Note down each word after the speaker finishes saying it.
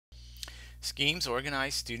Schemes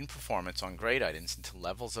organize student performance on grade items into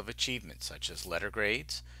levels of achievement, such as letter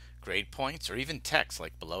grades, grade points, or even text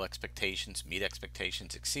like below expectations, meet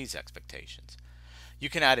expectations, exceeds expectations. You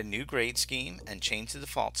can add a new grade scheme and change the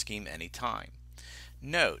default scheme anytime.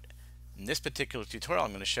 Note, in this particular tutorial,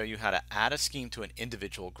 I'm going to show you how to add a scheme to an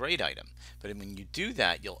individual grade item. But when you do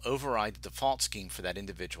that, you'll override the default scheme for that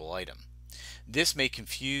individual item. This may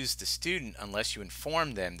confuse the student unless you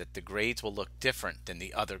inform them that the grades will look different than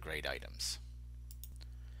the other grade items.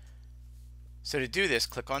 So to do this,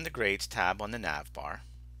 click on the Grades tab on the nav bar.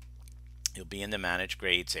 You'll be in the Manage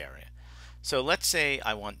Grades area. So let's say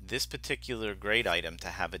I want this particular grade item to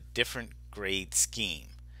have a different grade scheme.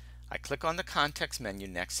 I click on the context menu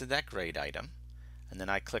next to that grade item, and then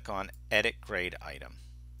I click on Edit Grade Item.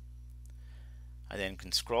 I then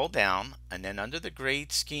can scroll down, and then under the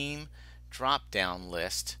grade scheme drop down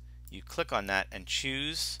list, you click on that and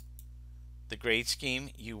choose the grade scheme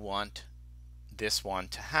you want this one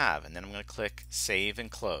to have, and then I'm going to click Save and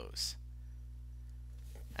Close.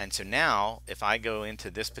 And so now if I go into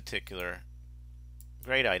this particular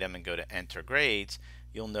grade item and go to Enter Grades,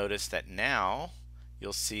 you'll notice that now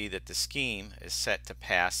you'll see that the scheme is set to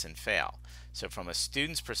pass and fail. So from a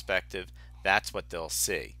student's perspective, that's what they'll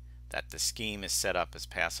see, that the scheme is set up as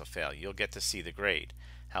pass or fail. You'll get to see the grade.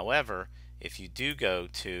 However, if you do go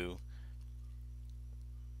to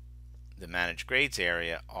the Manage Grades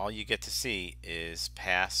area, all you get to see is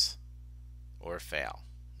pass or fail,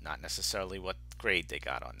 not necessarily what grade they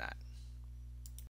got on that.